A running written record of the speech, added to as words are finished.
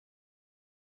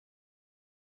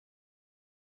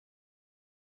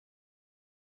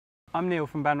I'm Neil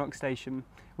from Banrock Station.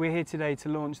 We're here today to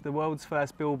launch the world's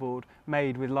first billboard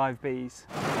made with live bees.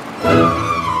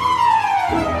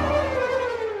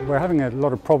 We're having a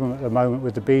lot of problem at the moment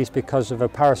with the bees because of a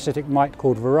parasitic mite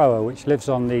called Varroa, which lives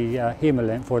on the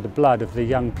hemolymph, or the blood of the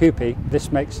young pupae.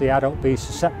 This makes the adult bees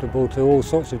susceptible to all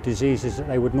sorts of diseases that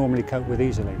they would normally cope with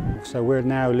easily. So we're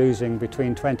now losing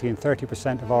between 20 and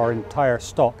 30% of our entire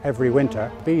stock every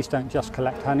winter. Bees don't just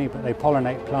collect honey, but they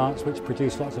pollinate plants which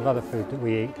produce lots of other food that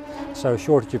we eat. So a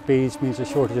shortage of bees means a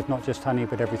shortage of not just honey,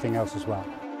 but everything else as well.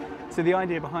 So the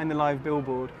idea behind the live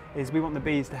billboard is we want the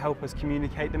bees to help us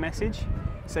communicate the message.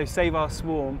 So Save Our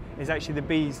Swarm is actually the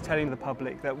bees telling the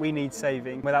public that we need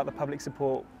saving. Without the public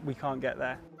support, we can't get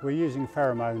there. We're using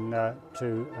pheromone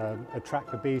to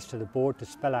attract the bees to the board to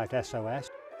spell out S.O.S,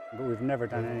 but we've never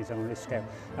done anything on this scale.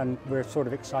 And we're sort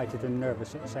of excited and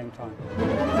nervous at the same time.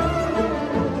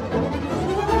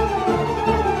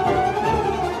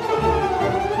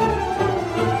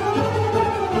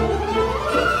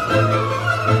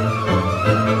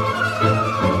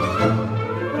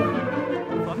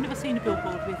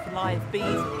 Live bees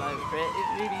all over it.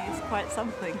 It really is quite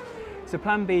something. So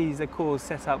Plan B is a cause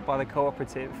set up by the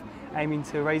Co-operative, aiming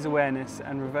to raise awareness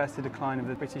and reverse the decline of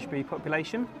the British bee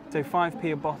population. So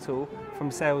 5p a bottle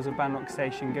from sales of Banrock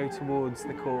Station go towards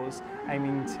the cause,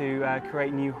 aiming to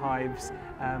create new hives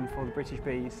for the British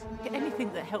bees.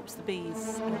 Anything that helps the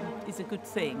bees is a good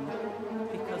thing,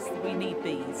 because we need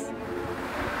bees.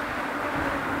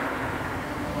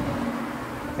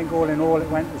 I think all in all it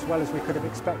went as well as we could have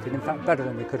expected, in fact better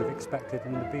than we could have expected,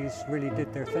 and the bees really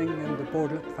did their thing and the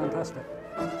board looked fantastic.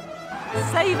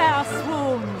 Save our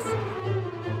swarms!